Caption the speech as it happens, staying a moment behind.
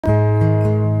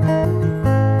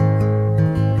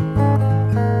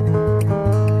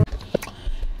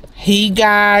Hey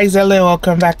guys, hello,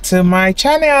 welcome back to my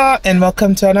channel and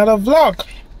welcome to another vlog.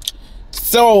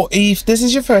 So if this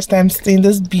is your first time seeing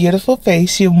this beautiful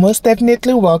face, you're most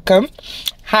definitely welcome.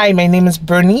 Hi, my name is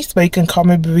Bernice, but you can call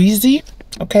me Breezy,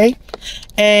 okay?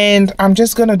 And I'm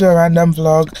just gonna do a random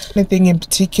vlog. Anything in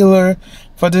particular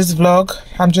for this vlog?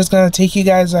 I'm just gonna take you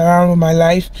guys around with my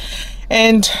life.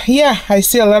 And yeah, I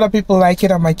see a lot of people like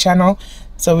it on my channel,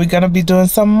 so we're gonna be doing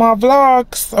some more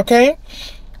vlogs, okay?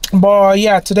 But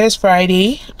yeah, today's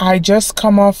Friday. I just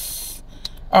got off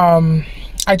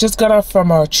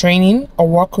from a training, a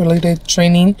work related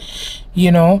training.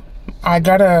 You know, I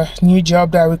got a new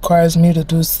job that requires me to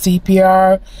do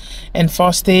CPR and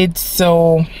first aid,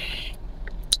 so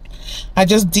I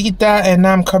just did that, and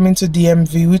now I'm coming to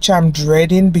DMV, which I'm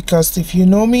dreading because if you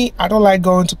know me, I don't like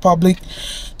going to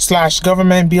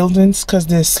public/government buildings because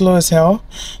they're slow as hell.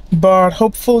 But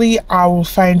hopefully I will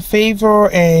find favor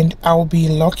and I will be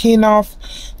lucky enough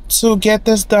to get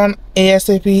this done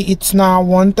ASAP. It's now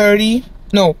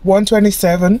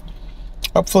 1:27.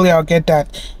 Hopefully I'll get that,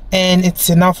 and it's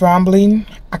enough rambling.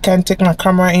 I can't take my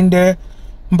camera in there,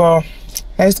 but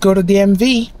let's go to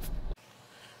DMV.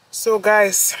 So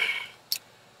guys,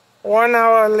 1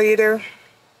 hour later,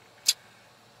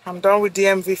 I'm done with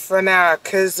DMV for now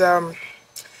because I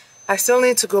still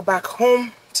need to go back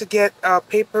home to get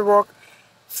paperwork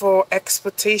for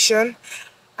exportation.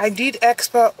 I did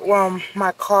export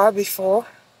my car before,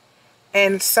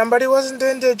 and somebody wasn't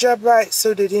doing their job right,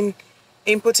 so they didn't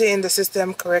input it in the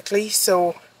system correctly.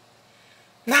 So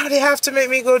now they have to make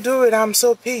me go do it. I'm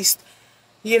so pissed,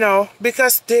 you know,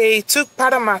 because they took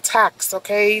part of my tax,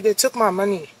 okay? They took my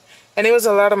money. And it was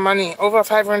a lot of money, over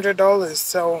 $500.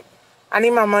 So I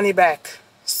need my money back.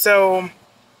 So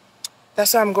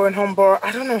that's why I'm going home. But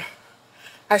I don't know.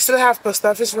 I still have post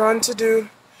office run to do.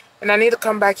 And I need to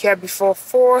come back here before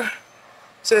 4.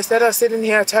 So instead of sitting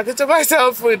here talking to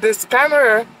myself with this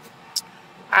camera,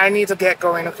 I need to get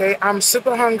going, okay? I'm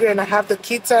super hungry and I have the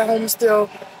kids at home still.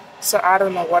 So I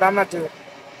don't know what I'm going to do.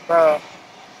 But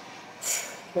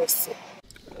let's see.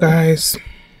 Guys,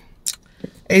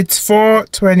 it's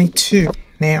 4:22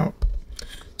 now.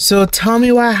 So tell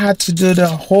me why I had to do the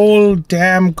whole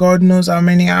damn God knows how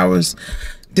many hours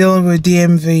dealing with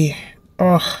DMV.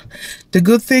 Oh, the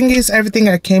good thing is everything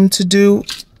I came to do,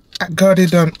 I got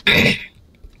it done.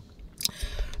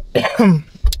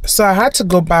 So I had to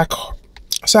go back.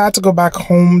 So I had to go back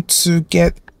home to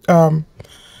get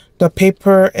the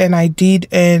paper, and I did,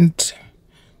 and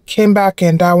came back,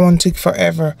 and that won't take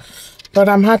forever. But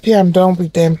I'm happy I'm done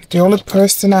with them. The only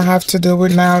person I have to deal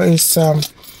with now is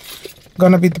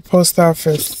gonna be the post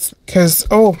office. Because,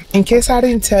 oh, in case I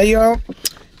didn't tell y'all,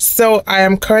 so I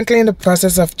am currently in the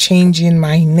process of changing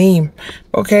my name.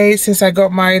 Okay, since I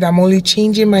got married, I'm only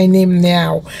changing my name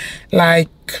now. Like,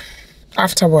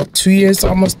 after what, 2 years,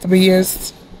 almost 3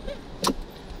 years?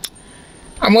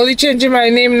 I'm only changing my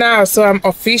name now. So I'm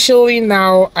officially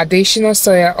now Additional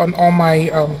Sawyer on all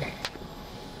my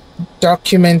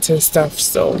documents and stuff.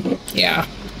 So yeah,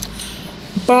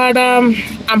 but I'm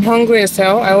hungry as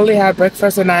hell. I only had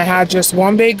breakfast and I had just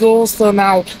one bagel. So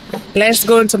now let's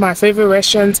go into my favorite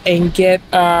restaurant and get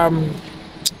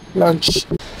lunch.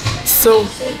 So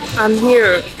I'm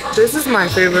here. This is my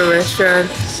favorite restaurant,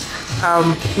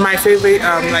 my favorite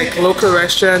like local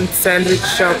restaurant, sandwich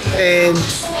shop, and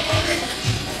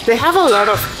they have a lot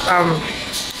of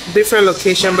different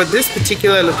location, but this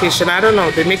particular location, I don't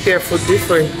know, they make their food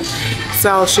different. So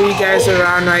I'll show you guys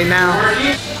around right now.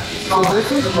 So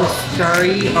this is the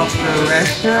story of the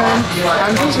restaurant.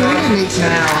 I'm just reading it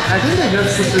now. I think I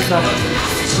just put this up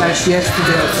like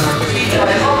yesterday or something.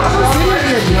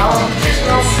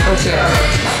 Okay.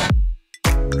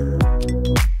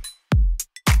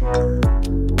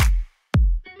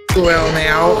 Well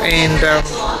now, and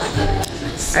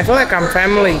I feel like I'm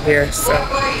family here, so.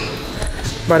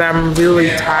 But I'm really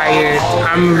tired.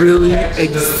 I'm really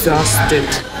exhausted.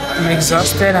 I'm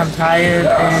exhausted, I'm tired,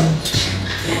 and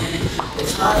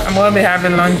I'm gonna be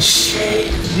having lunch,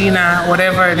 dinner,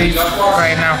 whatever it is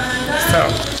right now. So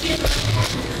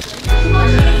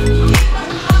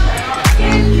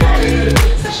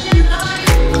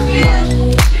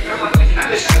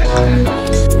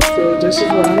this is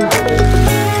what I'm doing.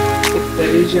 It's the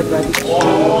Asia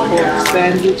pork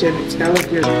sandwich, and it's hella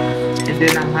good. And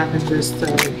then I'm having this, I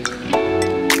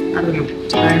don't know,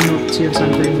 Thai tea or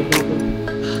something.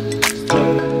 So,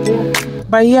 yeah.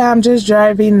 But yeah, I'm just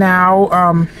driving now,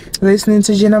 listening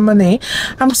to Gina Monet.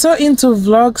 I'm so into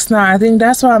vlogs now. I think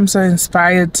that's why I'm so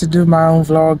inspired to do my own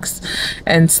vlogs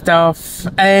and stuff.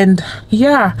 And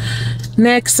yeah,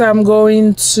 next I'm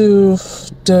going to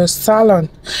the salon.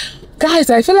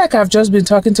 Guys, I feel like I've just been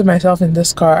talking to myself in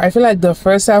this car. I feel like the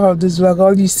first half of this vlog,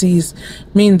 all you see is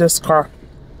me in this car.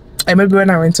 And maybe when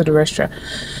I went to the restaurant.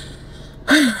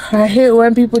 I hate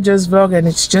when people just vlog and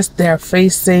it's just their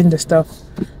face saying the stuff.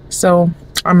 So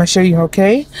I'm gonna show you,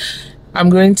 okay?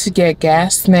 I'm going to get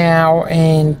gas now,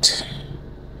 and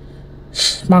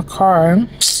my car,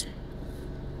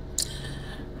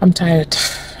 I'm tired.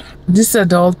 This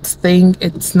adult thing,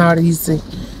 it's not easy.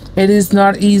 It is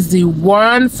not easy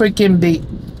one freaking bit.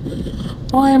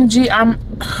 OMG,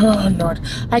 oh Lord,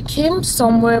 I came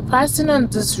somewhere passing on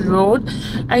this road.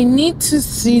 I need to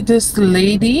see this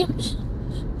lady.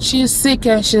 She's sick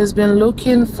and she's been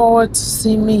looking forward to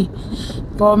see me,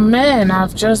 but man,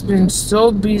 I've just been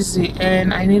so busy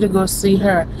and I need to go see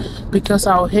her because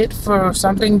I'll hate for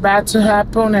something bad to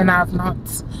happen and I've not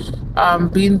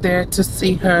been there to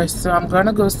see her. So I'm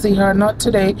gonna go see her, not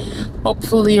today,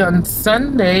 hopefully on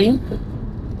Sunday.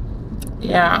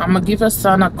 Yeah, I'm gonna give her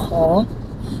son a call.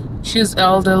 She's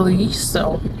elderly,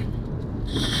 so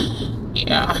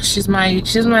yeah, she's my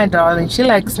darling. She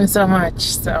likes me so much,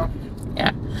 so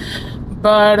yeah.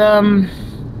 But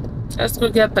let's go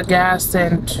get the gas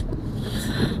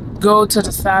and go to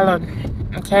the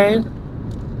salon, okay?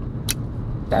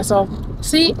 That's all.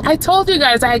 See, I told you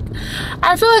guys, I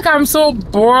feel like I'm so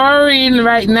boring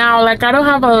right now. Like I don't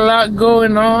have a lot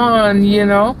going on, you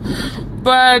know.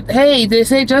 But hey, they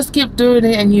say just keep doing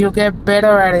it and you'll get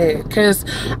better at it. Because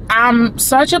I'm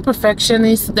such a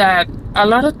perfectionist that a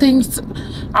lot of things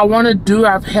I want to do,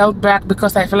 I've held back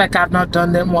because I feel like I've not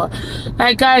done them well.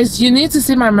 Like guys, you need to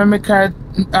see my memory card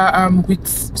with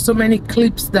so many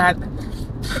clips that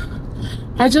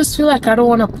I just feel like I don't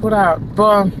want to put out.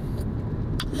 But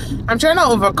I'm trying to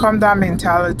overcome that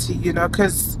mentality, you know,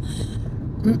 because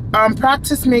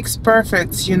practice makes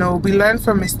perfect, you know. We learn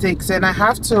from mistakes, and I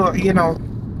have to, you know,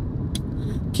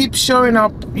 keep showing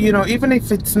up, you know, even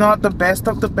if it's not the best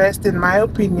of the best in my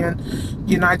opinion,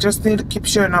 you know. I just need to keep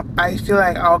showing up. I feel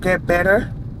like I'll get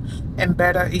better and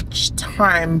better each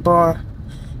time. But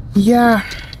yeah,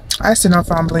 that's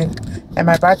enough rambling. And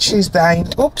my battery is dying.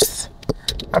 Oops,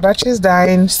 my battery is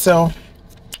dying, so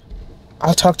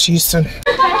I'll talk to you soon.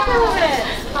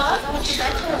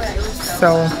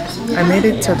 So I made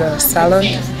it to the salon.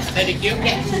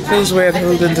 Feels weird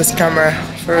holding this camera,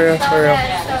 for real,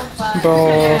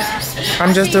 but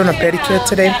I'm just doing a pedicure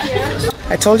today.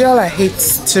 I told y'all I hate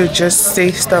to just say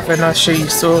stuff and not show you,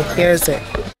 so here's it.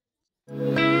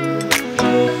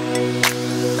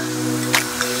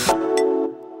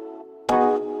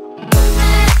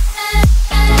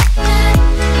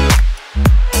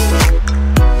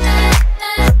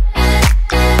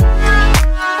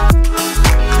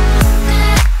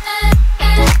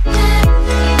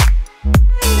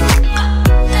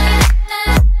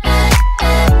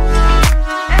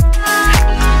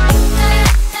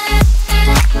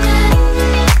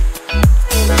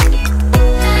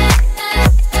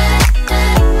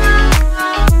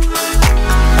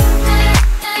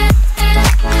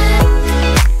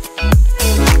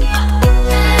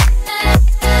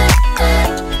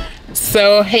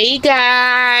 So hey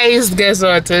guys, guess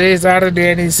what? Today is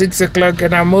Saturday and it's 6 o'clock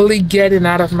and I'm only getting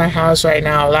out of my house right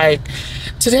now. Like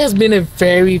today has been a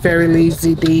very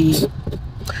lazy day.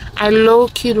 I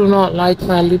low-key do not like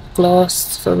my lip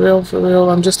gloss, for real.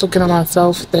 I'm just looking at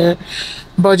myself there,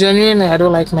 but genuinely I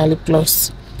don't like my lip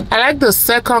gloss. I like the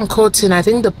second coating. I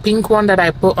think the pink one that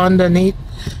I put underneath,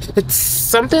 it's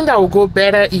something that will go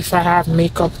better if I have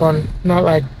makeup on, not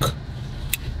like.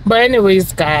 But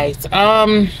anyways guys,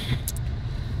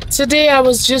 today I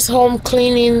was just home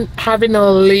cleaning, having a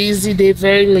lazy day,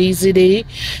 very lazy day.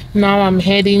 Now I'm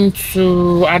heading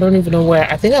to, I don't even know where.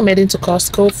 I think I'm heading to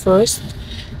Costco first.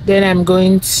 Then I'm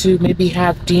going to maybe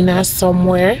have dinner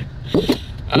somewhere.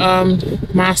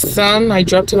 My son, I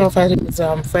dropped him off at his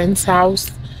friend's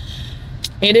house.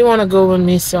 He didn't want to go with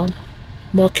me, so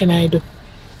what can I do?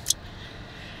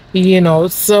 You know,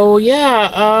 so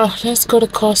yeah, let's go to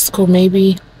Costco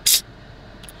maybe.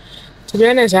 To be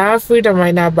honest, I have freedom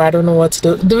right now, but I don't know what to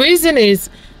do. The reason is,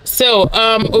 so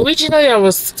originally I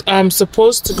was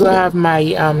supposed to go have my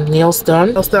nails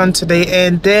done today,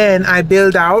 and then I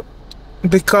bailed out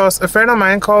because a friend of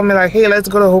mine called me like, hey, let's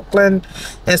go to Oakland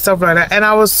and stuff like that, and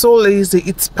I was so lazy.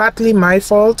 It's partly my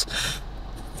fault.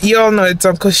 You all know it's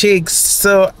Uncle Shakes,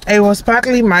 so it was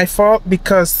partly my fault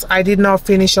because I did not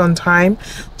finish on time.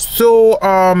 So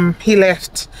he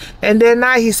left, and then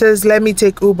now he says let me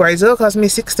take Uber. It's gonna cost me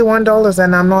 $61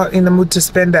 and I'm not in the mood to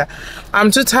spend that. I'm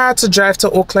too tired to drive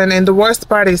to Oakland, and the worst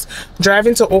part is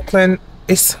driving to Oakland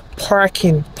is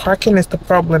parking is the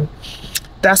problem.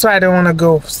 that's why I don't want to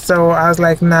go. So I was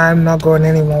like, nah, I'm not going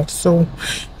anymore. So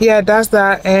yeah, that's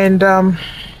that. And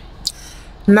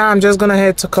now I'm just gonna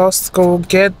head to Costco,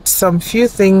 get some few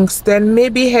things, then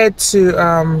maybe head to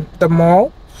the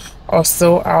mall or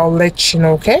so. I'll let you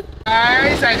know. Okay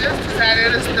guys, I just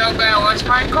decided to stop by and wash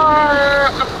my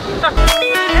car.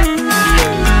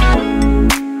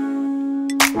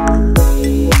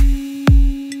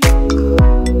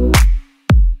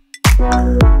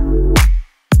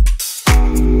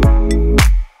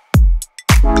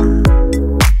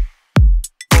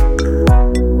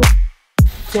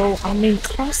 So I'm in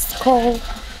Costco.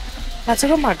 I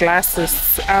took off my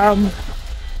glasses. I'm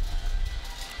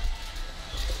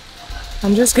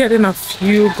just getting a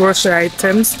few grocery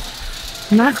items.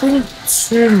 Nothing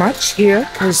too much here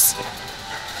because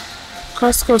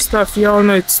Costco stuff, you all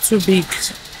know it's too big.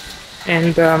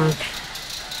 And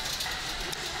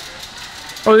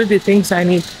only the things I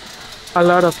need a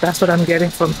lot of, that's what I'm getting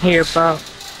from here. But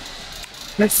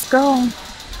let's go.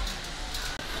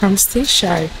 I'm still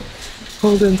shy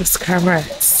holding this camera.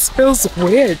 It feels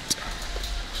weird.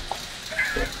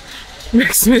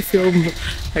 Makes me feel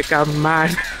like I'm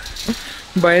mad.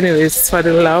 But anyways, for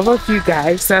the love of you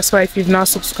guys, that's why if you've not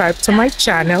subscribed to my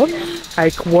channel,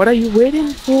 like, what are you waiting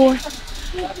for?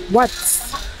 What?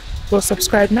 Go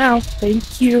subscribe now.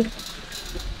 Thank you.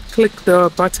 Click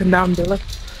the button down below.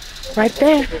 Right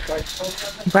there.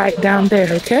 Right down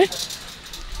there, okay?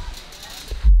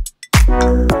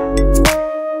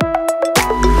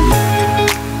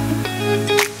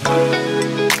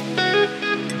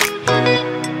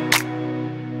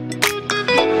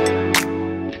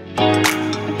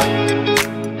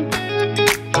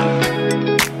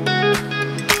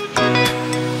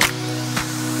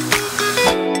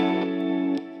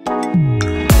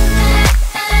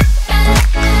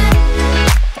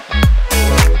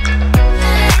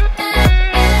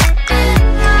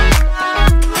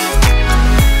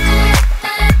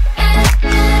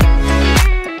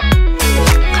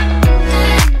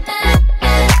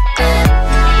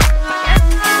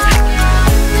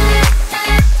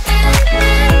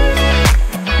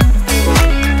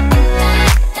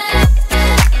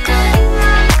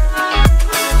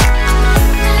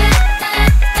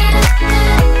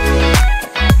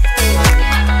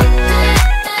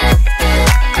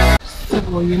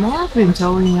 I've been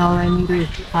telling y'all I need to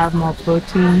have more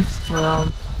protein.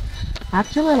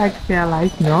 Actually, like I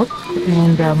like milk,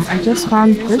 and I just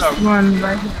found this one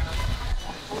right here.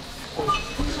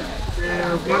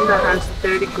 The one that has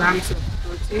 30 grams of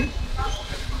protein,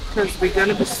 because we're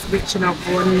gonna be switching up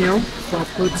one meal for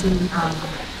protein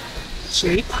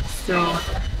shake,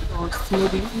 or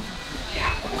smoothie.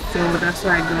 So that's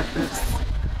why I got this.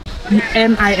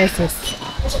 MISS.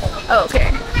 Oh,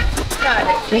 okay.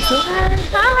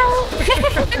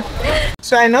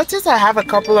 So I noticed I have a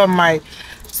couple of my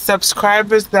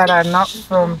subscribers that are not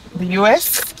from the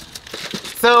US.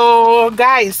 So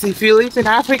guys, if you live in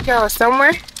Africa or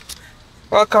somewhere,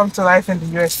 welcome to life in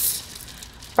the US.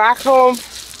 Back home,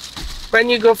 when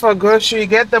you go for grocery, you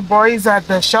get the boys at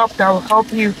the shop that will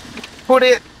help you put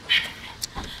it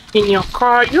in your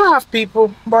car. You have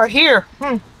people, but here,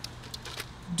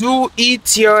 do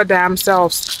eat your damn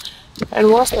selves.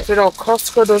 And worst of it all,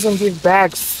 Costco doesn't give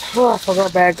bags. Oh, I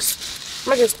forgot bags.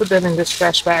 Let me just put them in this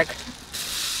trash bag.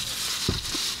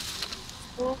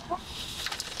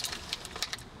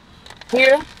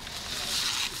 Here,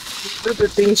 do the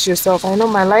things yourself. I know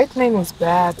my lightning is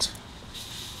bad.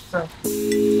 So.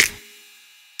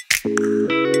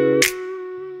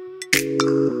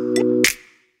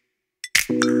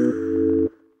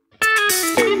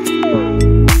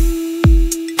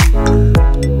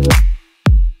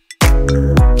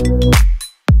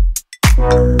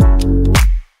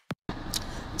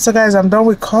 So guys, I'm done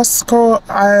with Costco.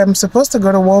 I am supposed to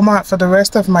go to Walmart for the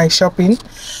rest of my shopping,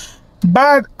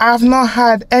 but I've not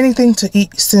had anything to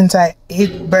eat since I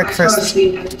ate breakfast.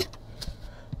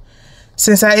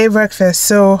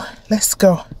 So let's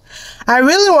go. I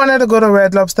really wanted to go to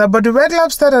Red Lobster, but the Red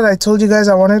Lobster that I told you guys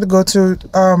I wanted to go to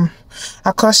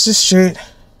across the street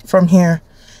from here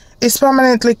is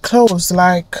permanently closed.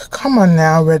 Like, come on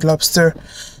now, Red Lobster.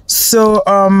 So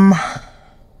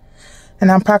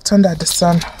and I'm packed under the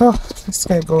sun. Oh, let's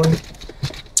get going.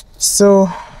 So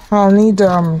I'll need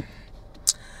to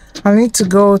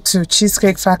go to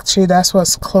Cheesecake Factory. That's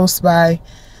what's close by,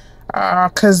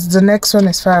 because the next one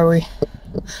is far away.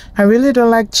 I really don't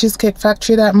like Cheesecake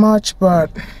Factory that much, but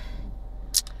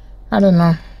I don't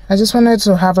know. I just wanted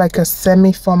to have like a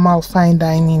semi-formal fine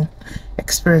dining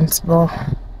experience, but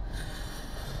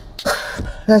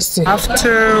let's see.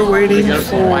 After waiting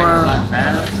for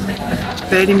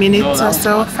 30 minutes or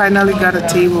so. Finally got a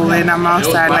table and I'm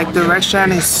outside. Like, the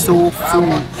restaurant is so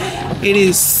full. It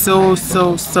is so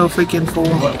freaking full.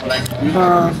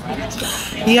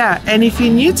 Yeah, and if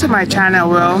you're new to my channel,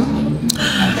 well,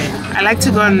 I like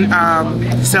to go on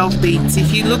self-dates.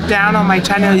 If you look down on my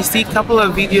channel, you see a couple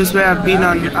of videos where I've been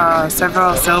on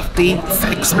several self-dates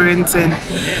experiencing.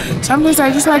 Sometimes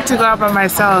I just like to go out by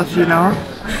myself, you know.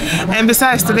 And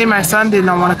besides, today my son did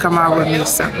not want to come out with me,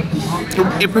 so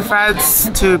he prefers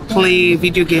to play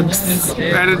video games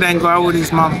rather than go out with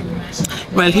his mom.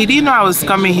 Well, he didn't know I was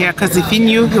coming here, because if he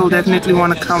knew, he'll definitely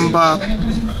want to come, but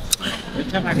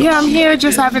yeah, I'm here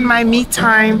just having my me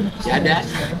time.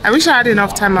 I wish I had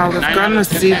enough time. I would have gone to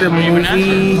see the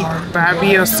movie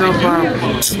Barbie or so,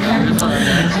 but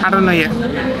I don't know yet.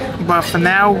 But for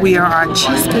now, we are at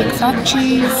Cheesecake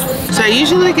Factory. So I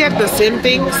usually get the same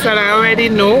things that I already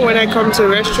know when I come to a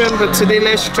restaurant, but today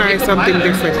let's try something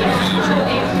different.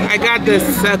 I got this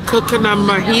coconut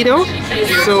mojito,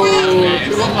 so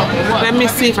let me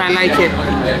see if I like it.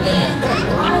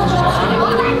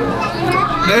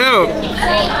 Oh,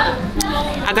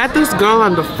 I got this girl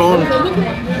on the phone.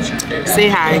 Say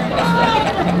hi.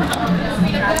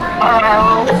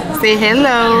 Say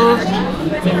hello.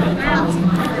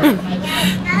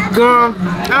 Girl,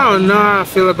 I don't know how I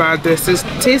feel about this. It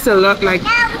tastes a lot like,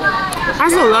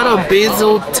 has a lot of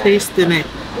basil taste in it.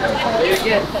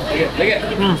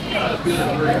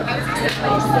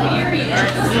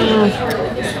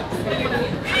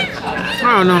 I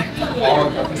don't know.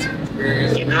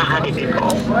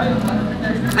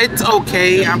 It's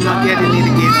okay. I'm not getting it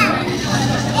again.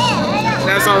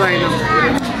 That's all I know.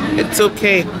 It's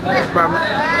okay.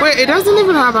 Wait, it doesn't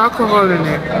even have alcohol in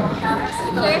it.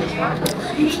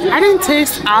 I didn't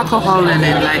taste alcohol in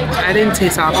it. Like, I didn't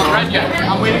taste alcohol.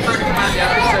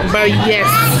 But yes.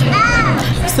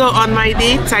 So on my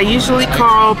dates, I usually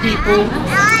call people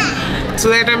to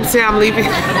let them say I'm leaving.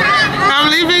 I'm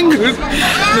leaving.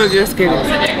 No, just kidding.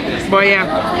 But yeah.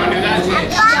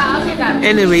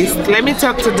 Anyways, let me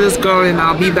talk to this girl and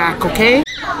I'll be back, okay?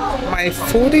 My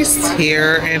food is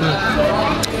here and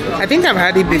I think I've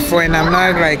had it before and I'm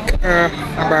not like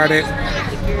about it.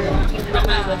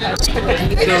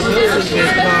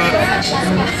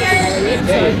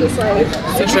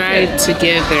 Try it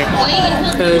together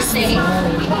because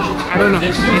I don't know,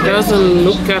 it doesn't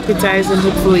look appetizing.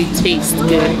 Hopefully it tastes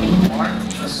good.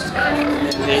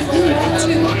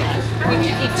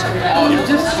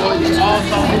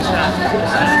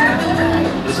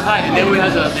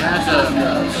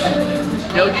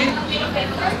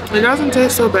 It doesn't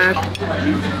taste so bad.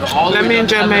 Let me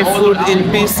enjoy my food in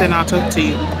peace and I'll talk to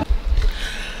you.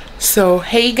 So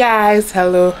hey guys,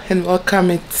 hello and welcome.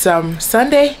 It's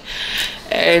Sunday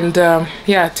and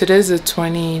yeah, today's the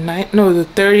 29th, no, the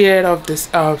 30th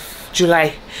of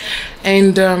July,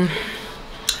 and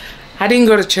I didn't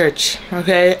go to church.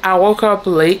 Okay, I woke up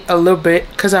late a little bit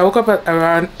because I woke up at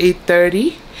around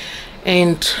 8:30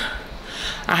 and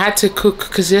I had to cook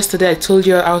because yesterday I told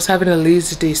you I was having a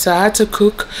lazy day, so I had to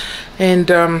cook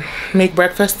and make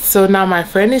breakfast. So now my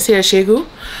friend is here, Shegu.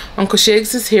 Uncle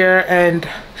Shakes is here, and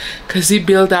because he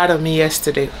bailed out on me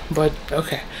yesterday, but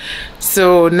okay.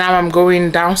 So now I'm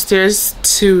going downstairs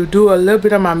to do a little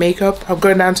bit of my makeup. I'm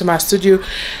going down to my studio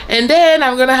and then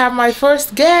I'm gonna have my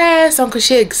first guest, Uncle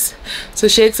Shakes. So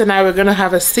Shakes and I were gonna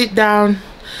have a sit down,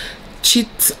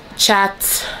 chit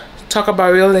chat, talk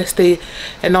about real estate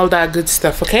and all that good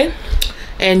stuff, okay?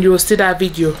 And you will see that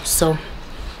video, so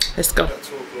let's go.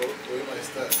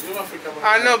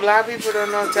 I know black people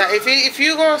don't know time. If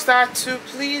you gonna start to,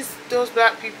 please, those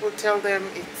black people, tell them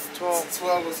it's 12. It's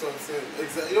 12 or something.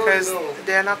 Exactly. Because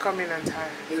they're not coming on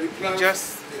time. We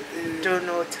just don't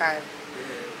know time.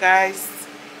 Guys,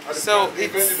 so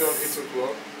it's... Even on 8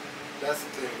 o'clock, that's the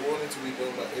thing. We want it to be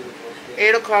done by 8 o'clock.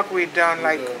 8 o'clock we're done.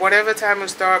 Like, whatever time we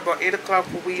start, but 8 o'clock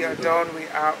we are done, we're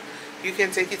out. You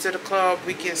can take it to the club,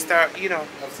 we can start, you know,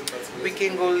 we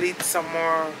can go lead some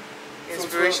more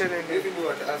inspiration in it. Even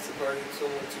like an after party, so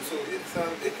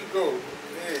it could go.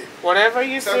 Hey. Whatever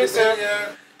you say,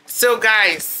 sir. So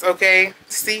guys, okay,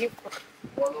 see,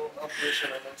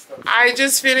 I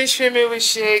just finished filming with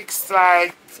Shakes.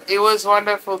 Like, it was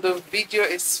wonderful. The video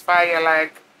is fire.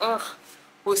 Like, ugh.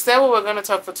 We said we were gonna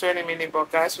talk for 20 minutes,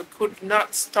 but guys, we could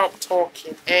not stop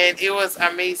talking, and it was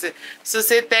amazing. So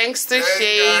say thanks to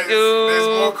Shegu. There's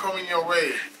more coming your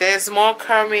way. There's more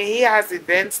coming. He has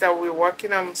events that we're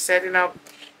working on setting up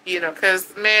You know,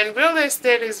 because man, real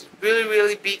estate is really,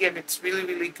 really big and it's really,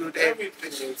 really good.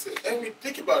 Everything needs it.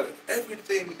 Think about it.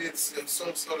 Everything needs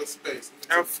some sort of space.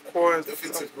 Of course. If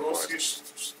it's a grocery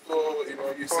store, you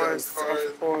know, you sell cars.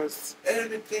 Of course.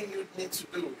 Anything you need to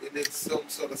do, it needs some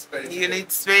sort of space. You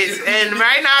need space. And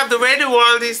right now, the way the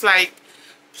world is, like,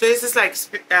 places like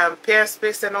Pair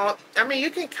Space and all, I mean,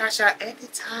 you can cash out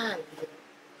anytime. You know?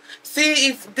 See,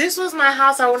 if this was my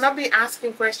house, I would not be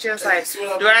asking questions like,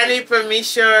 do I need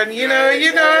permission? You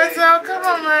know, so come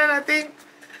on, man. I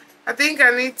think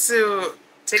I need to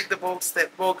take the bold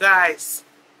step. Well, guys,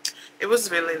 it was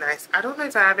really nice. I don't know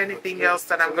if I have anything else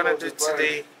that I'm going to do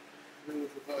today.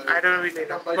 I don't really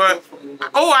know. But,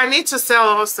 oh, I need to sell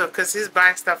also because he's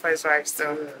buying stuff for his wife.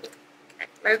 So, okay,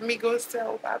 let me go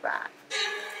sell. Bye-bye.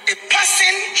 A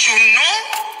person you know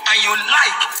and you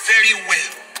like very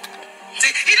well. It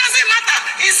doesn't matter.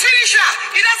 It's finisher.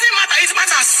 It doesn't matter. It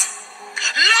matters.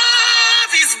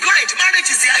 Love is blind. Marriage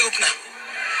is the eye opener.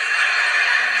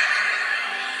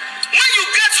 When you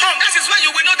get home, that is when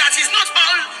you will know that it's not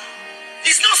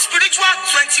spiritual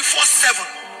 24/7.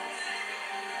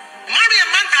 Marry a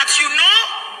man that you know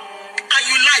and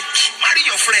you like. Marry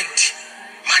your friend.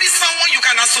 Marry someone you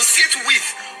can associate with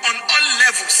on all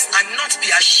levels and not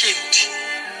be ashamed.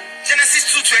 Genesis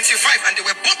 2:25, and they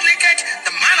were both naked, the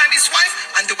man and his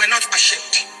wife, and they were not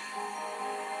ashamed.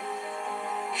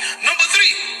 Number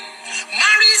 3,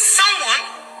 marry someone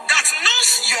that knows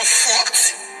your fault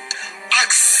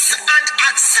and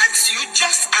accepts you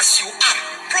just as you are.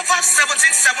 Proverbs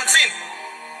 17:17.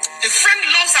 A friend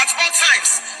loves at all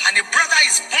times, and a brother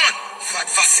is born for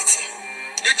adversity.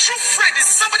 A true friend is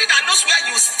somebody that knows where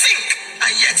you stink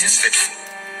and yet is faithful.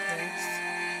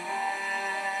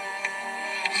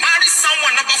 Marry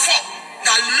someone, number 4,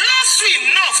 that loves you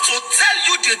enough to tell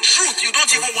you the truth you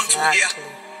don't even want to hear.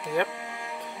 Yep.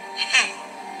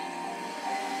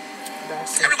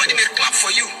 Everybody may clap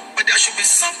for you, but there should be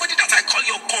somebody that I call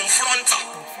your confronter.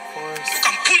 Who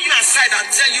can pull you aside and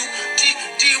tell you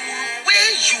the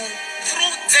way you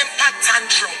throw temper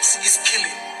tantrums is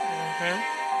killing.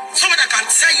 Someone that can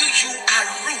tell you you are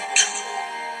rude.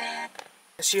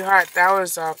 She heard that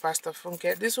was Pastor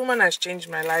Funke. This woman has changed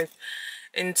my life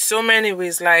in so many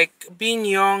ways, like being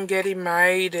young, getting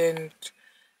married, and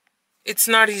it's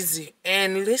not easy.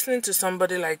 And listening to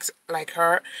somebody like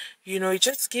her, you know, it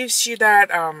just gives you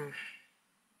that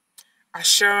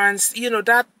assurance, you know,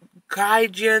 that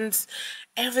guidance,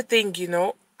 everything, you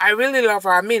know. I really love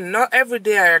her. I mean, not every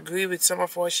day I agree with some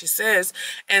of what she says,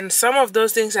 and some of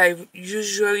those things I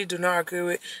usually do not agree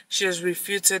with. She has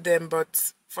refuted them,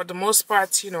 but for the most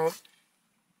part, you know,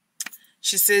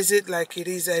 she says it like it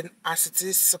is and as it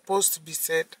is supposed to be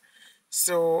said.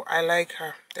 So I like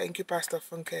her. Thank you, Pastor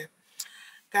Funke.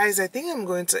 Guys, I think I'm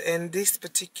going to end this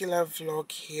particular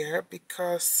vlog here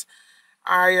because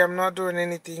I am not doing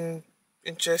anything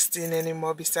interesting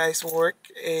anymore besides work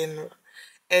and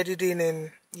editing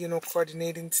and, you know,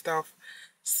 coordinating stuff.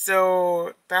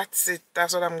 So that's it.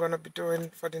 That's what I'm going to be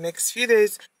doing for the next few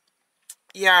days.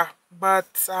 Yeah,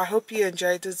 but I hope you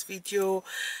enjoyed this video.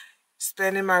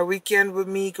 Spending my weekend with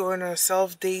me, going on a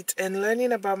self-date and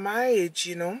learning about marriage,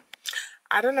 you know.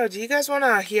 I don't know, do you guys want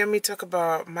to hear me talk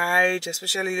about marriage,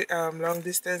 especially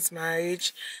long-distance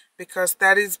marriage? Because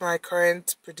that is my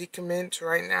current predicament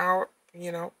right now,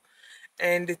 you know.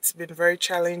 And it's been very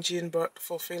challenging but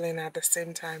fulfilling at the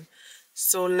same time.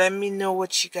 So let me know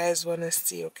what you guys want to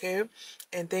see, okay?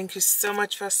 And thank you so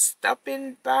much for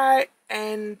stopping by.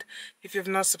 And if you've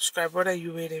not subscribed, what are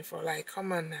you waiting for? Like,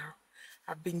 come on now.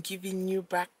 I've been giving you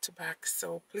back to back,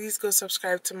 so please go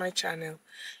subscribe to my channel,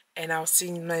 and I'll see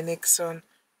you in my next one.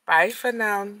 Bye for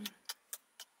now.